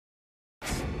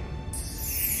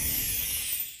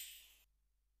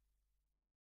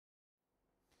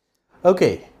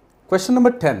Okay, question number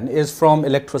 10 is from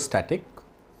electrostatic.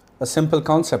 A simple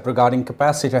concept regarding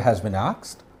capacitor has been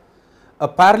asked. A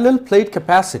parallel plate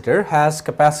capacitor has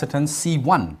capacitance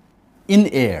C1 in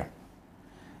air.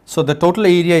 So the total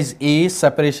area is A,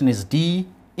 separation is D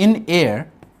in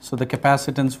air. So the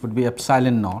capacitance would be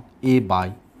epsilon naught A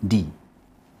by D.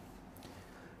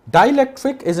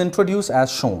 Dielectric is introduced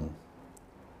as shown.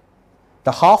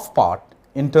 The half part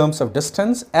in terms of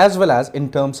distance as well as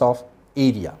in terms of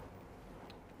area.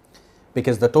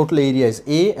 Because the total area is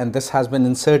A and this has been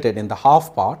inserted in the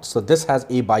half part. So this has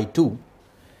A by 2.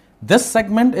 This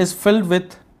segment is filled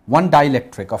with one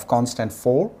dielectric of constant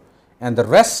 4 and the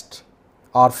rest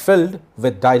are filled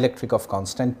with dielectric of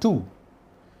constant 2.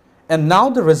 And now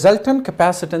the resultant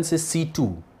capacitance is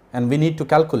C2 and we need to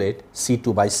calculate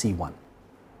C2 by C1.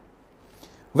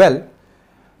 Well,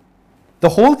 the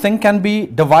whole thing can be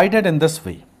divided in this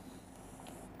way.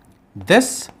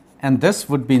 This and this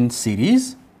would be in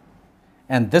series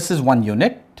and this is one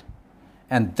unit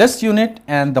and this unit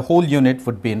and the whole unit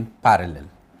would be in parallel.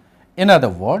 In other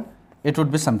words, it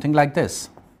would be something like this.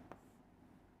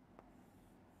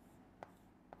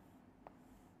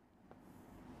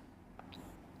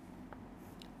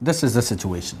 This is the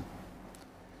situation.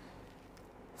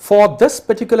 For this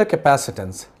particular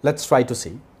capacitance, let's try to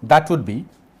see, that would be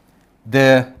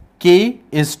the K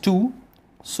is 2,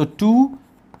 so 2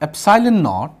 epsilon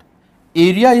naught,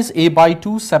 area is A by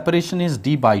 2, separation is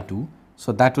D by 2,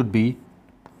 so that would be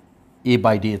A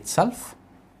by D itself.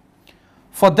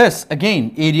 For this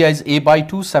again area is A by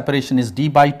 2, separation is D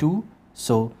by 2,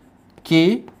 so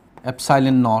K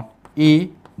epsilon naught A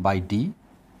by D.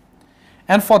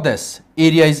 And for this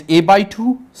area is A by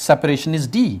 2, separation is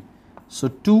D, so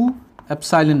 2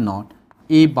 epsilon naught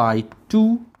A by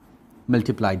 2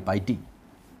 multiplied by D.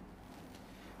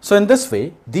 So in this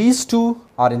way these two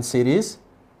are in series,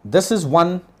 this is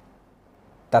one,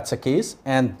 that's a case,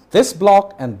 and this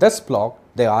block and this block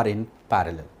they are in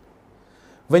parallel.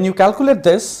 When you calculate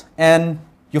this and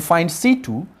you find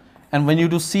C2 and when you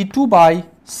do C2 by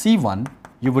C1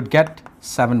 you would get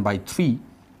 7 by 3.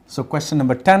 So question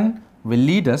number 10 will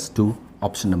lead us to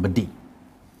option number D.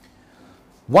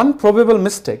 One probable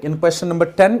mistake in question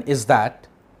number 10 is that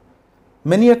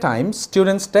many a times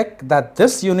students take that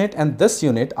this unit and this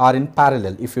unit are in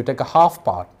parallel if you take a half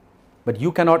part, but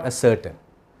you cannot ascertain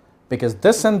because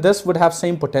this and this would have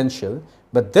same potential,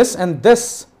 but this and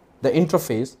this, the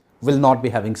interface, will not be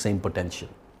having same potential.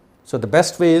 So the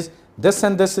best way is this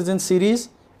and this is in series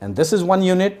and this is one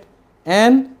unit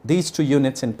and these two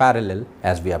units in parallel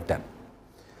as we have done.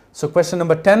 So question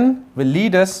number 10 will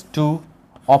lead us to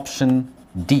option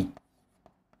D.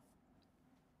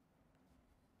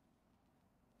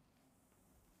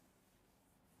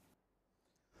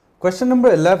 Question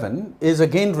number 11 is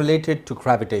again related to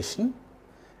gravitation.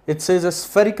 It says a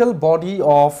spherical body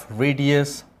of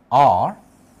radius r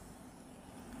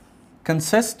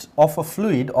consists of a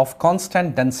fluid of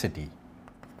constant density.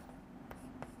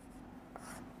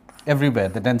 Everywhere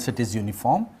the density is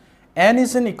uniform and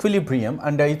is in equilibrium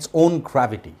under its own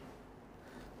gravity.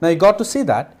 Now you got to see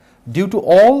that due to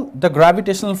all the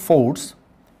gravitational force,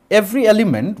 every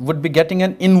element would be getting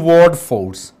an inward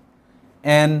force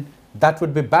and that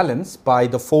would be balanced by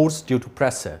the force due to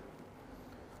pressure.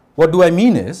 What do I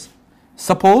mean is,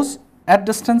 suppose at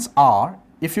distance r,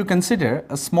 if you consider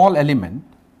a small element,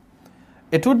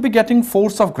 it would be getting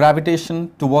force of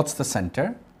gravitation towards the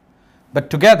center, but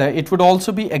together it would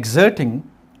also be exerting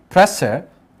pressure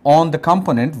on the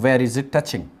component where is it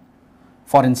touching.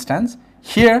 For instance,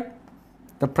 here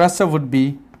the pressure would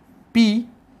be P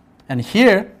and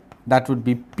here that would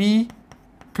be P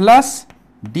plus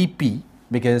dP,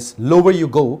 because lower you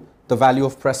go the value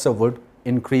of pressure would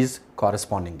increase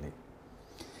correspondingly.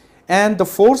 And the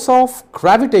force of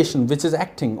gravitation which is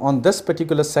acting on this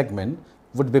particular segment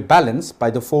would be balanced by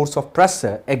the force of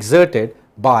pressure exerted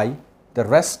by the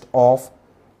rest of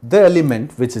the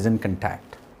element which is in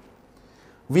contact.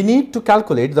 We need to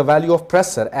calculate the value of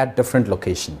pressure at different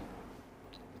locations.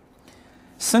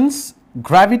 Since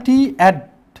gravity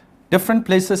at different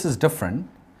places is different,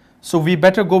 so we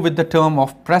better go with the term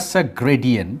of pressure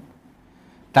gradient.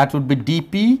 That would be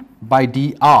dP by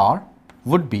dr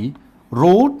would be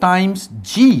rho times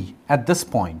g at this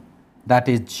point, that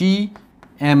is g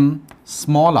m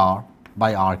small r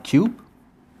by r cube.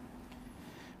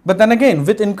 But then again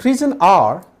with increase in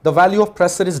r the value of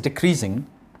pressure is decreasing,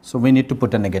 so we need to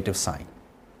put a negative sign.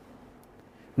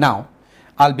 Now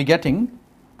I'll be getting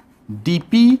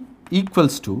dP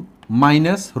equals to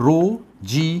minus rho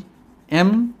g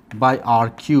m by r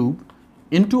cube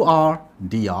into r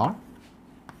dr,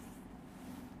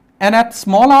 And at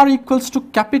small r equals to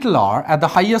capital R, at the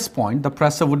highest point, the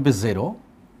pressure would be 0.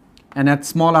 And at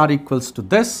small r equals to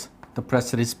this, the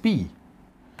pressure is P.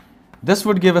 This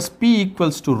would give us P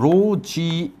equals to rho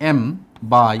Gm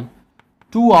by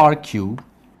 2r cube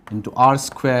into r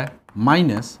square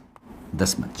minus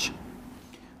this much.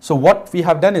 So what we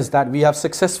have done is that we have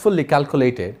successfully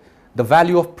calculated the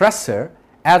value of pressure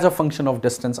as a function of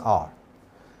distance r.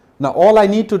 Now all I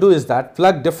need to do is that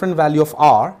plug different value of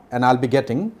r, and I'll be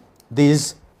getting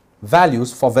these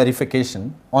values for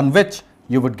verification, on which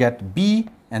you would get B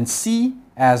and C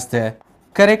as the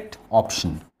correct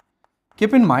option.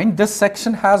 Keep in mind, this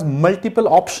section has multiple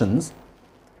options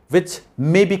which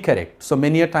may be correct. So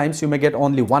many a times you may get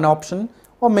only one option,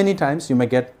 or many times you may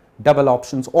get double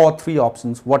options or three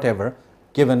options, whatever,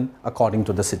 given according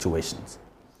to the situations.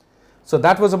 So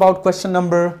that was about question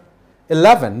number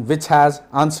 11, which has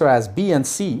answer as B and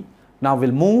C. Now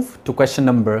we'll move to question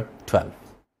number 12.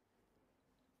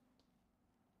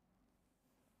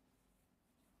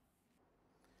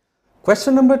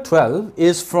 Question number 12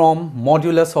 is from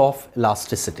modulus of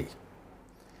elasticity.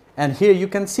 And here you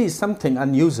can see something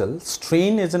unusual.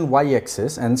 Strain is in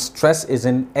y-axis and stress is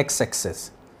in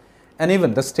x-axis. And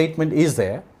even the statement is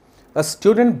there. A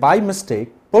student by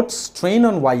mistake puts strain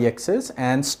on y-axis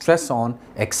and stress on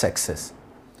x-axis.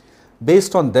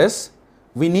 Based on this,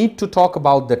 we need to talk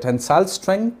about the tensile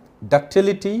strength,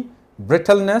 ductility,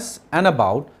 brittleness, and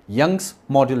about Young's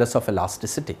modulus of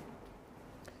elasticity.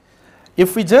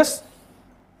 If we just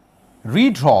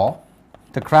redraw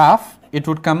the graph, it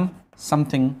would come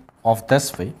something of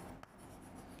this way.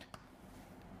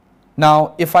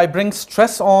 Now, if I bring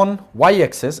stress on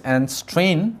y-axis and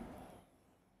strain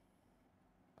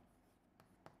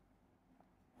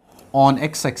on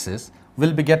x-axis,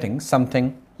 we'll be getting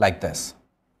something like this.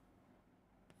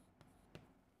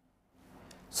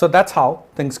 So that's how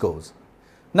things goes.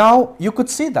 Now, you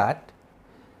could see that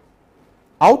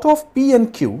out of P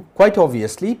and Q, quite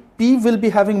obviously, P will be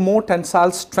having more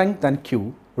tensile strength than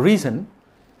Q. Reason,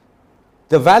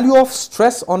 the value of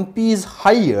stress on P is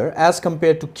higher as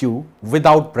compared to Q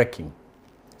without breaking.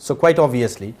 So quite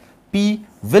obviously, P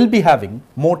will be having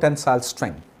more tensile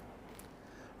strength.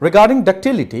 Regarding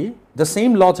ductility, the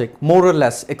same logic more or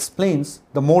less explains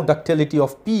the more ductility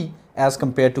of P as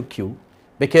compared to Q,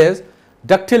 because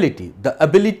ductility, the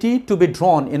ability to be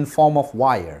drawn in form of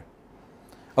wire,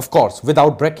 of course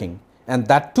without breaking, and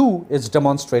that too is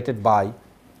demonstrated by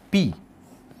P.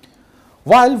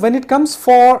 While when it comes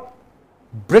for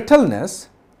brittleness,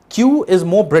 Q is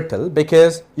more brittle,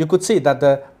 because you could see that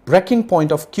the breaking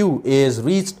point of Q is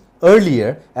reached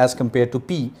earlier as compared to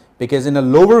P, because in a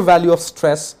lower value of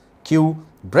stress, Q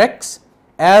breaks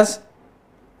as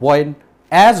when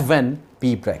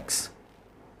P breaks.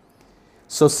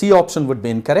 So C option would be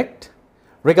incorrect.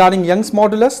 Regarding Young's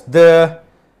modulus, the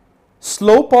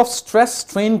slope of stress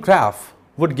strain graph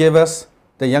would give us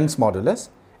the Young's modulus,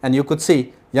 and you could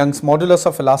see Young's modulus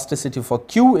of elasticity for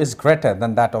Q is greater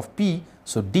than that of P,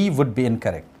 so D would be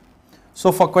incorrect.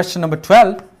 So for question number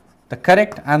 12, the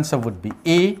correct answer would be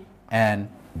A and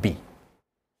B.